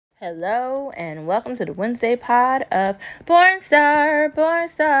Hello and welcome to the Wednesday pod of Born Star, Born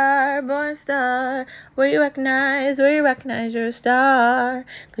Star, Born Star, where you recognize you're a star.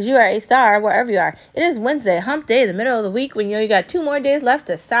 Because you are a star wherever you are. It is Wednesday, hump day, the middle of the week when you got 2 more days left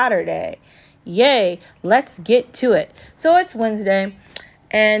to Saturday. Yay, let's get to it. So it's Wednesday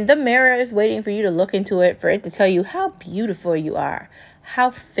and the mirror is waiting for you to look into it, for it to tell you how beautiful you are, how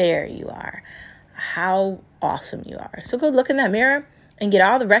fair you are, how awesome you are. So go look in that mirror and get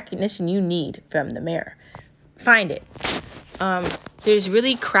all the recognition you need from the mirror. Find it. There's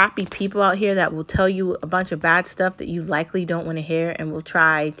really crappy people out here that will tell you a bunch of bad stuff that you likely don't want to hear and will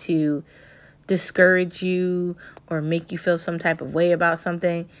try to discourage you or make you feel some type of way about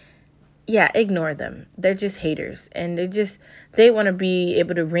something. Yeah, ignore them. They're just haters, and they want to be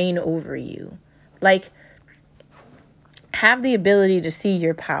able to reign over you. Like, have the ability to see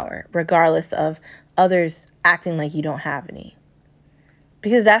your power regardless of others acting like you don't have any.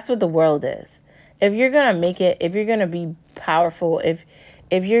 Because that's what the world is. If you're going to make it, if you're going to be powerful, if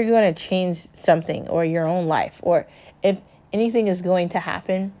you're going to change something or your own life, or if anything is going to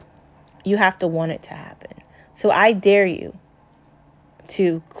happen, you have to want it to happen. So I dare you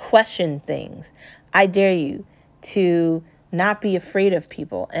to question things. I dare you to not be afraid of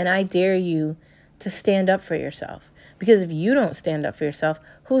people. And I dare you to stand up for yourself. Because if you don't stand up for yourself,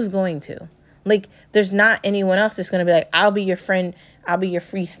 who's going to? Like, there's not anyone else that's going to be like, I'll be your friend, I'll be your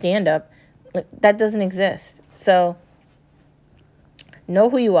free stand-up. Like, that doesn't exist. So,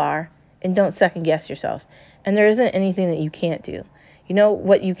 know who you are and don't second-guess yourself. And there isn't anything that you can't do. You know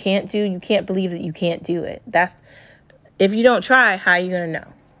what you can't do? You can't believe that you can't do it. If you don't try, how are you going to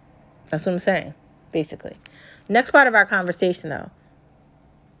know? That's what I'm saying, basically. Next part of our conversation, though,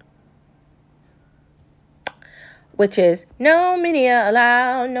 which is no media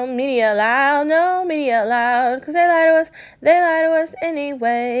allowed, no media allowed, no media allowed, because they lie to us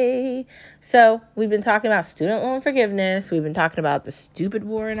anyway. So we've been talking about student loan forgiveness. We've been talking about the stupid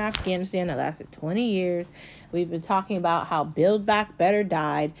war in Afghanistan that lasted 20 years. We've been talking about how Build Back Better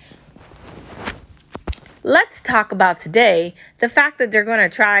died. Let's talk about today the fact that they're going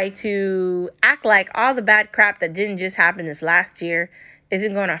to try to act like all the bad crap that didn't just happen this last year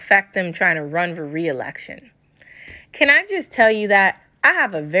isn't going to affect them trying to run for re-election. Can I just tell you that I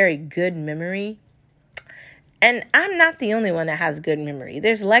have a very good memory? And I'm not the only one that has good memory.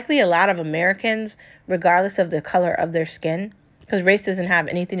 There's likely a lot of Americans, regardless of the color of their skin, because race doesn't have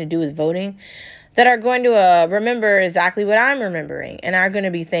anything to do with voting, that are going to remember exactly what I'm remembering and are going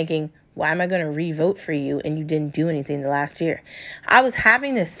to be thinking, why am I going to re-vote for you and you didn't do anything the last year? I was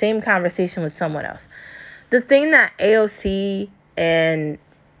having this same conversation with someone else. The thing that AOC and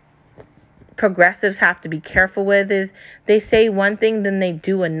progressives have to be careful with is they say one thing, then they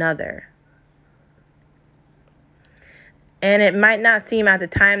do another. And it might not seem at the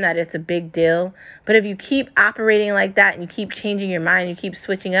time that it's a big deal, but if you keep operating like that and you keep changing your mind, you keep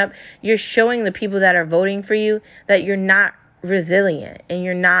switching up, you're showing the people that are voting for you that you're not resilient and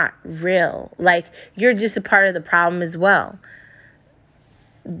you're not real. Like, you're just a part of the problem as well.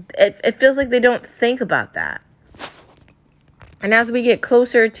 It feels like they don't think about that. And as we get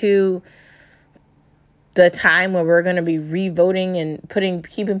closer to the time where we're going to be re-voting and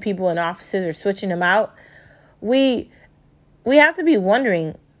keeping people in offices or switching them out, we have to be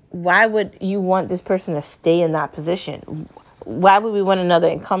wondering, why would you want this person to stay in that position? Why would we want another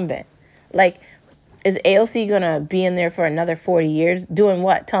incumbent? Like, is AOC going to be in there for another 40 years doing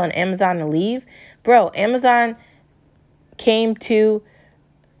what? Telling Amazon to leave? Bro, Amazon came to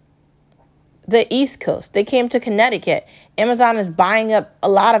the East Coast. They came to Connecticut. Amazon is buying up a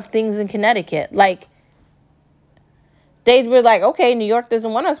lot of things in Connecticut. Like, they were like, okay, New York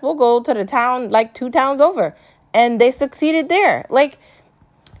doesn't want us. We'll go to the town like 2 towns over. And they succeeded there. Like,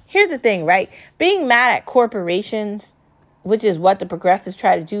 here's the thing, right? Being mad at corporations, which is what the progressives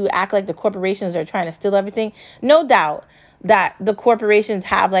try to do, act like the corporations are trying to steal everything. No doubt that the corporations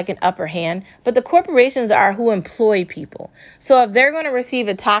have like an upper hand, but the corporations are who employ people. So if they're going to receive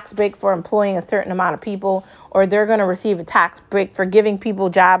a tax break for employing a certain amount of people, or they're going to receive a tax break for giving people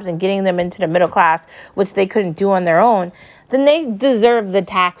jobs and getting them into the middle class, which they couldn't do on their own, then they deserve the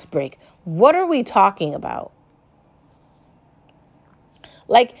tax break. What are we talking about?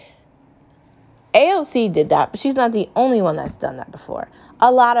 Like, AOC did that, but she's not the only one that's done that before.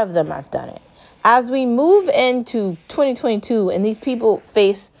 A lot of them have done it. As we move into 2022 and these people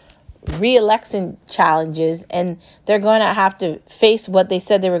face re-election challenges and they're going to have to face what they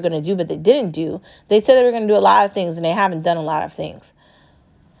said they were going to do, but they didn't do. They said they were going to do a lot of things and they haven't done a lot of things.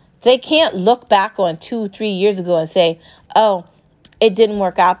 They can't look back on 2-3 years ago and say, oh, it didn't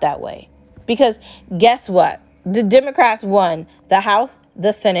work out that way. Because guess what? The Democrats won the House,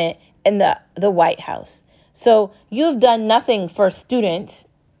 the Senate, and the White House. So you've done nothing for students.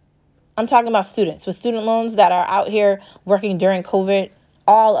 I'm talking about students with student loans that are out here working during COVID,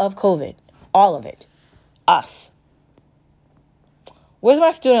 all of it, us. Where's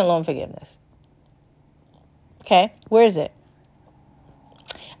my student loan forgiveness? Okay, where is it?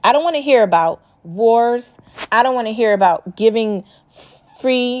 I don't want to hear about wars. I don't want to hear about giving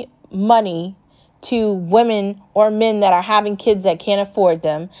free money to women or men that are having kids that can't afford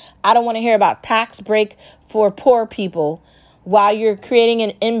them. I don't want to hear about tax break for poor people while you're creating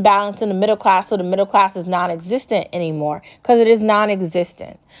an imbalance in the middle class, so the middle class is non-existent anymore, because it is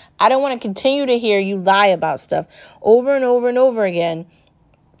non-existent. I don't want to continue to hear you lie about stuff over and over and over again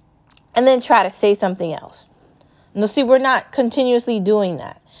and then try to say something else. No, see, we're not continuously doing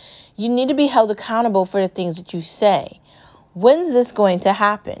that. You need to be held accountable for the things that you say. When's this going to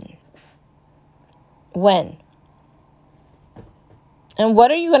happen? When? And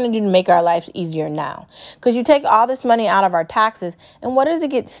what are you going to do to make our lives easier now? Because you take all this money out of our taxes, and what does it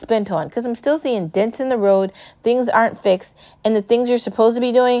get spent on? Because I'm still seeing dents in the road, things aren't fixed, and the things you're supposed to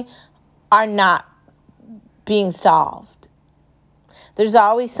be doing are not being solved. There's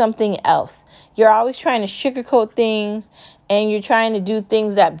always something else. You're always trying to sugarcoat things, and you're trying to do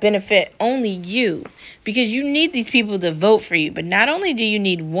things that benefit only you, because you need these people to vote for you. But not only do you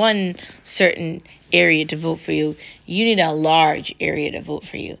need one certain area to vote for you, you need a large area to vote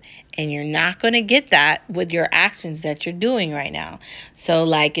for you. And you're not going to get that with your actions that you're doing right now. So,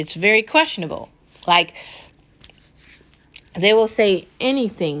 it's very questionable. They will say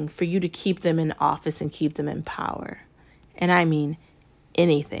anything for you to keep them in office and keep them in power. And I mean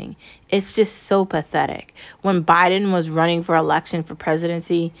anything. It's just so pathetic. When Biden was running for election for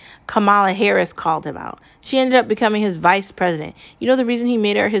presidency, Kamala Harris called him out. She ended up becoming his vice president. You know the reason he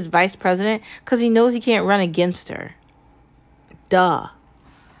made her his vice president? Because he knows he can't run against her. Duh.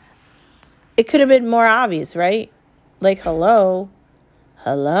 It could have been more obvious, right? Hello.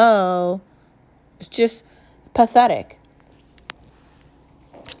 It's just pathetic.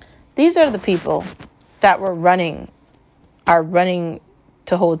 These are the people that are running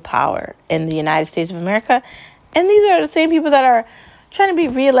to hold power in the United States of America. And these are the same people that are trying to be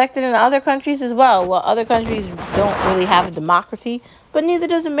reelected in other countries as well. Well, other countries don't really have a democracy, but neither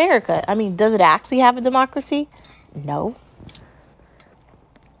does America. I mean, does it actually have a democracy? No.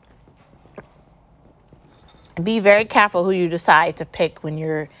 Be very careful who you decide to pick when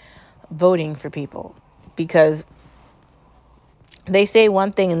you're voting for people, because they say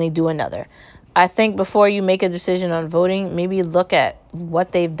one thing and they do another. I think before you make a decision on voting, maybe look at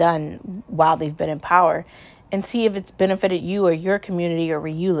what they've done while they've been in power and see if it's benefited you or your community or where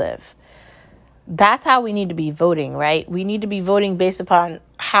you live. That's how we need to be voting, right? We need to be voting based upon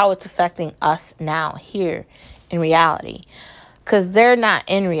how it's affecting us now, here, in reality. Because they're not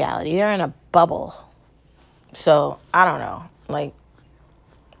in reality. They're in a bubble. So, I don't know.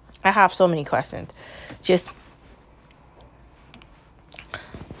 I have so many questions.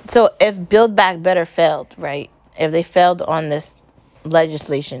 So if Build Back Better failed, right? If they failed on this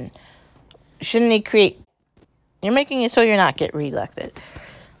legislation, shouldn't they create... You're making it so you're not get reelected.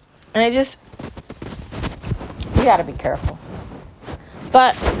 And you gotta be careful.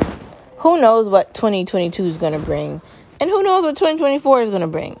 But who knows what 2022 is gonna bring, and who knows what 2024 is gonna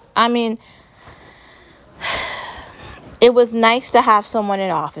bring. I mean, it was nice to have someone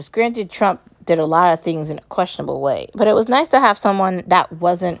in office. Granted, Trump did a lot of things in a questionable way, but it was nice to have someone that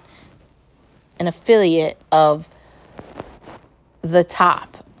wasn't an affiliate of the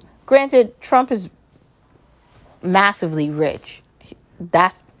top. Granted, Trump is massively rich.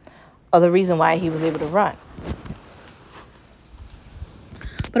 That's the reason why he was able to run.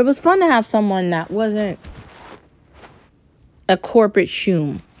 But it was fun to have someone that wasn't a corporate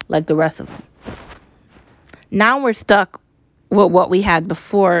shoom like the rest of them. Now we're stuck with what we had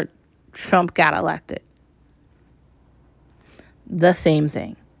before Trump got elected. The same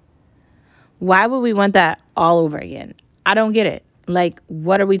thing. Why would we want that all over again? I don't get it.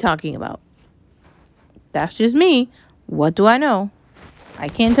 What are we talking about? That's just me. What do I know? I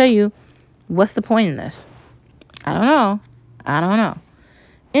can't tell you. What's the point in this? I don't know.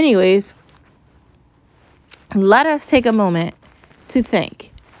 Anyways, let us take a moment to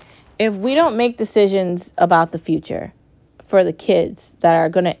think. If we don't make decisions about the future for the kids that are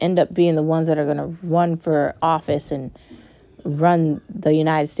going to end up being the ones that are going to run for office and run the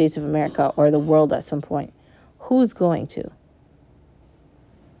United States of America or the world at some point, who's going to?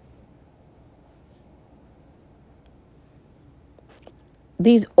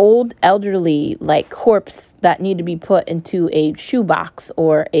 These old, elderly, corpse that need to be put into a shoebox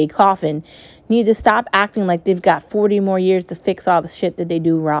or a coffin need to stop acting like they've got 40 more years to fix all the shit that they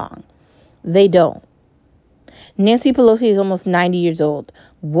do wrong. They don't. Nancy Pelosi is almost 90 years old.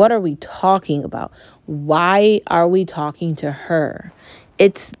 What are we talking about? Why are we talking to her?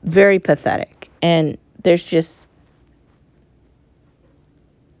 It's very pathetic. And there's just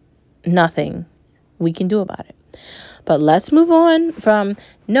nothing we can do about it. But let's move on from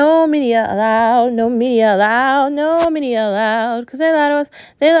no media allowed, no media allowed, no media allowed, because they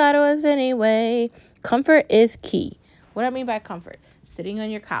lie to us anyway. Comfort is key. What I mean by comfort: sitting on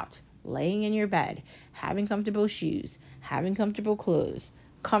your couch, laying in your bed, having comfortable shoes, having comfortable clothes.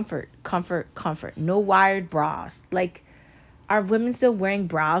 Comfort, comfort, comfort. No wired bras. Like, are women still wearing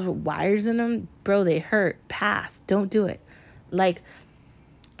bras with wires in them? Bro, they hurt. Pass. Don't do it. Like,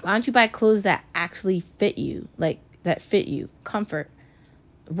 why don't you buy clothes that actually fit you? Like, that fit you. Comfort.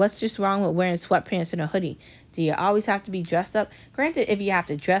 What's just wrong with wearing sweatpants and a hoodie? Do you always have to be dressed up? Granted, if you have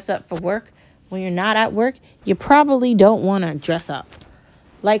to dress up for work, when you're not at work, you probably don't want to dress up.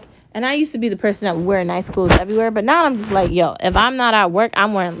 Like, and I used to be the person that would wear nice clothes everywhere, but now I'm just like, yo, if I'm not at work,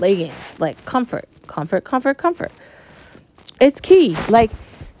 I'm wearing leggings. Like, comfort, comfort, comfort, comfort. It's key. Like,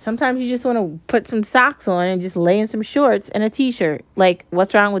 sometimes you just want to put some socks on and just lay in some shorts and a t-shirt. Like,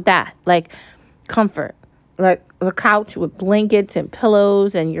 what's wrong with that? Like, comfort. Like, the couch with blankets and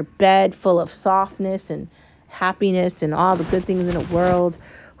pillows and your bed full of softness and happiness and all the good things in the world.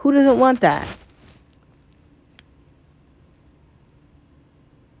 Who doesn't want that?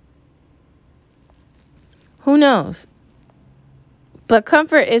 Who knows? But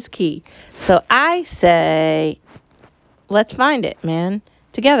comfort is key. So I say, let's find it, man.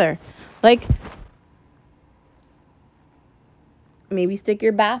 Together. Like, maybe stick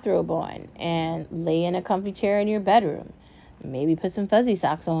your bathrobe on and lay in a comfy chair in your bedroom. Maybe put some fuzzy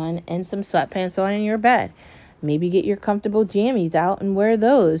socks on and some sweatpants on in your bed. Maybe get your comfortable jammies out and wear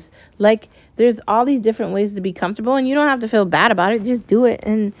those. Like, there's all these different ways to be comfortable, and you don't have to feel bad about it. Just do it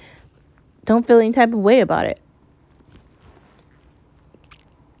and don't feel any type of way about it.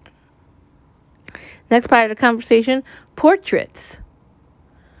 Next part of the conversation, portraits.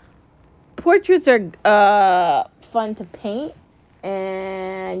 Portraits are fun to paint,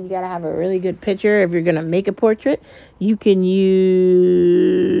 and you gotta have a really good picture. If you're gonna make a portrait, you can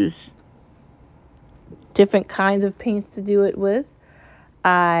use different kinds of paints to do it with.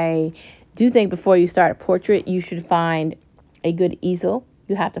 I do think before you start a portrait, you should find a good easel.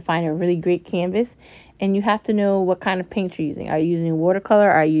 You have to find a really great canvas, and you have to know what kind of paint you're using. Are you using watercolor?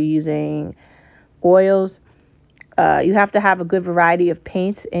 Are you using oils? You have to have a good variety of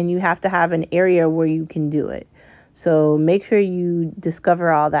paints, and you have to have an area where you can do it. So make sure you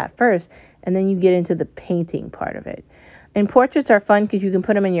discover all that first, and then you get into the painting part of it. And portraits are fun because you can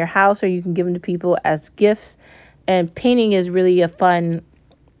put them in your house or you can give them to people as gifts. And painting is really a fun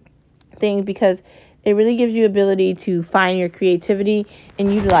thing because it really gives you ability to find your creativity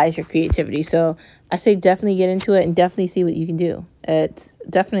and utilize your creativity. So I say definitely get into it and definitely see what you can do. It's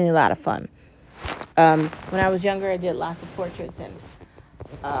definitely a lot of fun. When I was younger, I did lots of portraits, and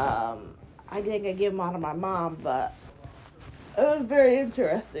I think I gave them all to my mom, but it was very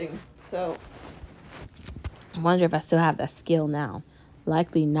interesting. So I wonder if I still have that skill now.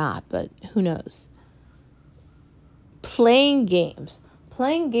 Likely not, but who knows? Playing games.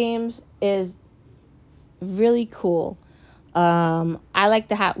 Playing games is really cool. We like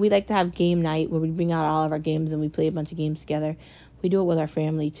to have game night where we bring out all of our games and we play a bunch of games together. We do it with our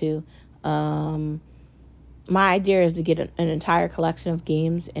family too. My idea is to get an entire collection of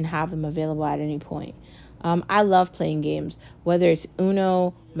games and have them available at any point. I love playing games, whether it's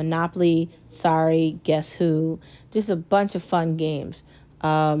Uno, Monopoly, Sorry, Guess Who, just a bunch of fun games.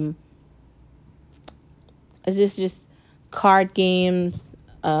 It's just card games,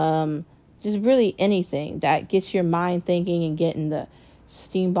 just really anything that gets your mind thinking and getting the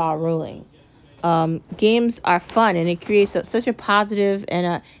steam ball rolling. Games are fun, and it creates such a positive and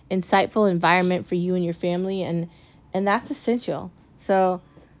a insightful environment for you and your family, and that's essential. So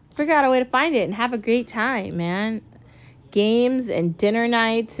figure out a way to find it and have a great time, man. Games and dinner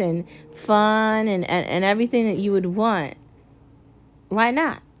nights and fun and everything that you would want. Why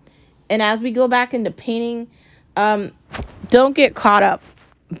not? And as we go back into painting, don't get caught up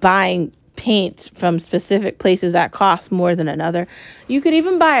buying paints from specific places that cost more than another. You could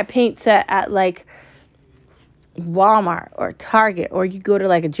even buy a paint set at like Walmart or Target, or you go to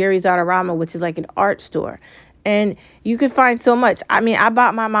like a Jerry's Autorama, which is like an art store, and you could find so much. I mean, I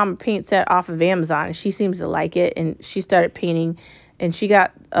bought my mom a paint set off of Amazon, and she seems to like it, and she started painting, and she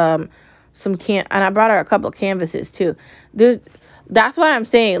got and I brought her a couple of canvases too. There's, that's what I'm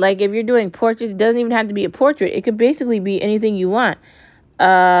saying. Like if you're doing portraits, it doesn't even have to be a portrait. It could basically be anything you want.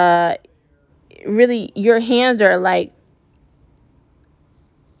 Uh, really, your hands are like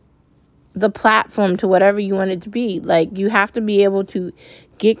the platform to whatever you want it to be. Like you have to be able to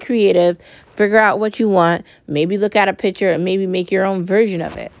get creative, figure out what you want, maybe look at a picture and maybe make your own version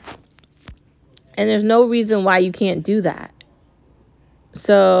of it. And there's no reason why you can't do that.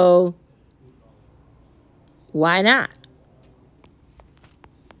 So why not?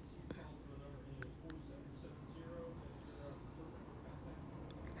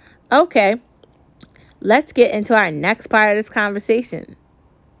 Okay, let's get into our next part of this conversation.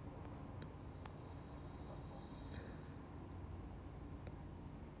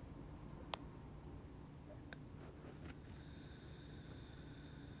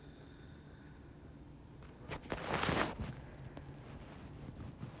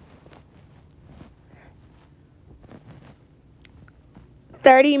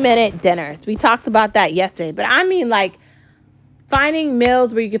 30-minute dinners. We talked about that yesterday, but I mean like finding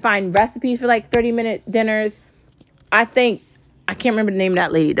meals where you can find recipes for like 30-minute dinners. I think I can't remember the name of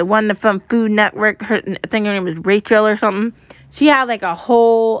that lady. The one from Food Network. I think her name was Rachel or something. She had like a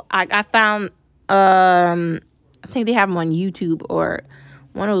whole. I found. I think they have them on YouTube or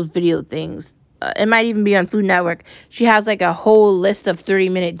one of those video things. It might even be on Food Network. She has like a whole list of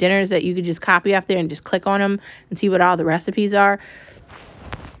 30-minute dinners that you could just copy off there and just click on them and see what all the recipes are.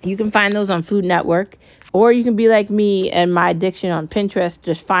 You can find those on Food Network, or you can be like me and my addiction on Pinterest,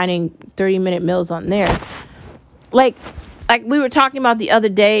 just finding 30-minute meals on there. Like we were talking about the other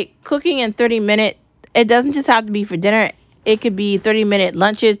day, cooking in 30-minute, it doesn't just have to be for dinner. It could be 30-minute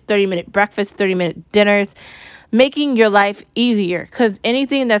lunches, 30-minute breakfast, 30-minute dinners, making your life easier. Because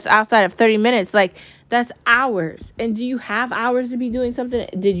anything that's outside of 30 minutes, like, that's hours. And do you have hours to be doing something?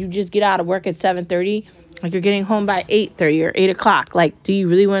 Did you just get out of work at 7:30? Like, you're getting home by 8:30 or 8 o'clock. Like, do you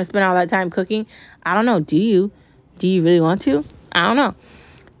really want to spend all that time cooking? I don't know. Do you? Do you really want to? I don't know.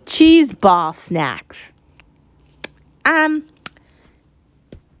 Cheese ball snacks. Um,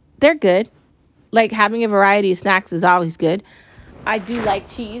 they're good. Like having a variety of snacks is always good. I do like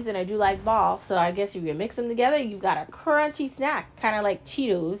cheese and I do like balls, so I guess if you mix them together, you've got a crunchy snack, kind of like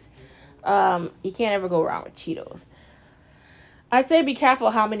Cheetos. You can't ever go wrong with Cheetos. I'd say be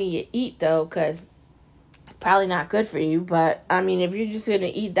careful how many you eat though, because it's probably not good for you. But I mean, if you're just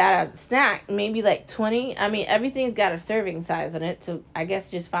gonna eat that as a snack, maybe like 20. I mean, everything's got a serving size on it, so I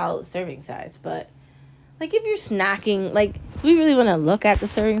guess just follow the serving size. But like if you're snacking, like do we really want to look at the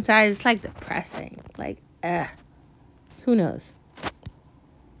serving size? It's like depressing. Like, who knows?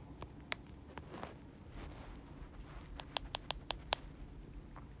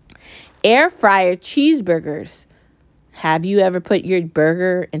 Air fryer cheeseburgers. Have you ever put your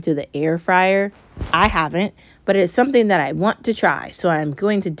burger into the air fryer? I haven't, but it's something that I want to try, so I'm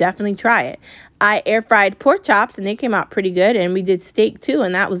going to definitely try it. I air fried pork chops and they came out pretty good, and we did steak too,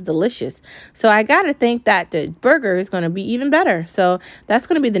 and that was delicious. So I gotta think that the burger is gonna be even better. So that's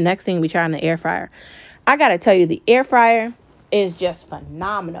gonna be the next thing we try on the air fryer. I gotta tell you, the air fryer is just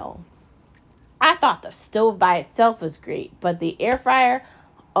phenomenal. I thought the stove by itself was great, but the air fryer,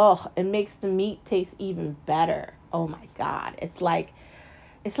 oh, it makes the meat taste even better. Oh my god. It's like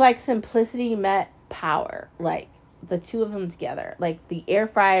simplicity met power. Like the two of them together. Like the air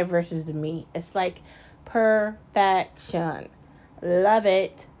fryer versus the meat. It's like perfection. Love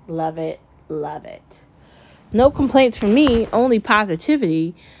it, love it, love it. No complaints from me, only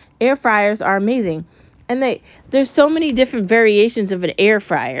positivity. Air fryers are amazing. And there's so many different variations of an air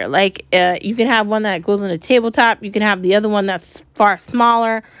fryer. Like you can have one that goes on a tabletop, you can have the other one that's far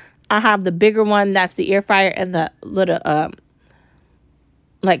smaller. I have the bigger one, that's the air fryer, and the little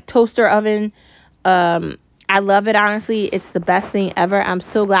like toaster oven. I love it, honestly. It's the best thing ever. I'm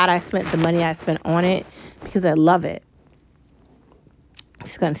so glad I spent the money I spent on it because I love it.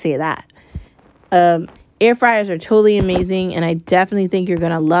 Just gonna say that. Um, Air fryers are totally amazing, and I definitely think you're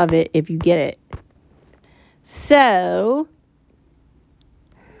gonna love it if you get it. So,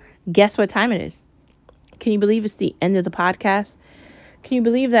 guess what time it is? Can you believe it's the end of the podcast? Can you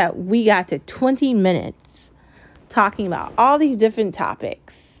believe that we got to 20 minutes talking about all these different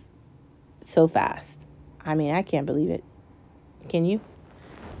topics so fast? I mean, I can't believe it. Can you?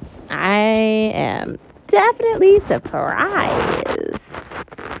 I am definitely surprised.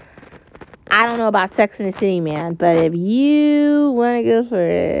 I don't know about Sex in the City, man, but if you want to go for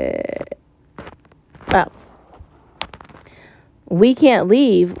it, well, we can't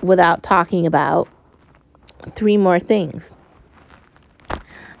leave without talking about three more things.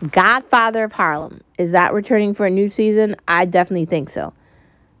 Godfather of Harlem. Is that returning for a new season? I definitely think so.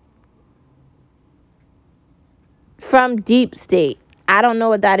 From Deep State. I don't know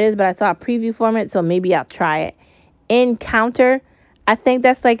what that is, but I saw a preview for it, so maybe I'll try it. Encounter. I think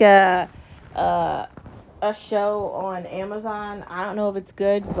that's like a show on Amazon. I don't know if it's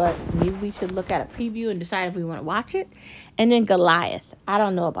good, but maybe we should look at a preview and decide if we want to watch it. And then Goliath. I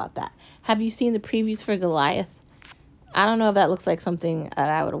don't know about that. Have you seen the previews for Goliath? I don't know if that looks like something that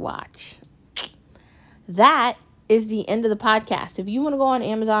I would watch. That is the end of the podcast. If you want to go on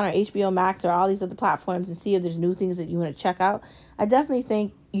Amazon or HBO Max or all these other platforms and see if there's new things that you want to check out, I definitely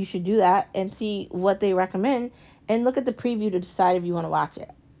think you should do that and see what they recommend and look at the preview to decide if you want to watch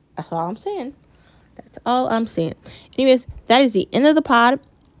it. That's all I'm saying. That's all I'm saying. Anyways, that is the end of the pod.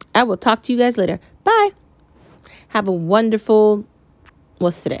 I will talk to you guys later. Bye. Have a wonderful,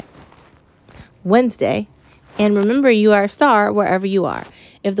 what's today? Wednesday. And remember, you are a star wherever you are.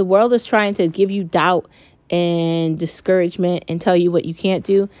 If the world is trying to give you doubt and discouragement and tell you what you can't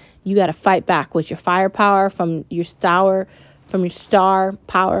do, you got to fight back with your firepower from your star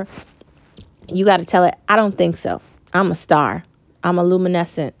power. You got to tell it, I don't think so. I'm a star. I'm a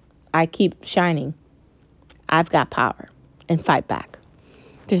luminescent. I keep shining. I've got power. And fight back.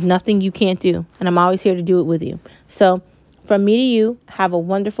 There's nothing you can't do. And I'm always here to do it with you. So from me to you, have a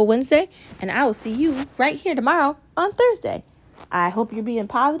wonderful Wednesday. And I will see you right here tomorrow on Thursday. I hope you're being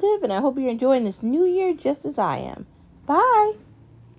positive and I hope you're enjoying this new year just as I am. Bye.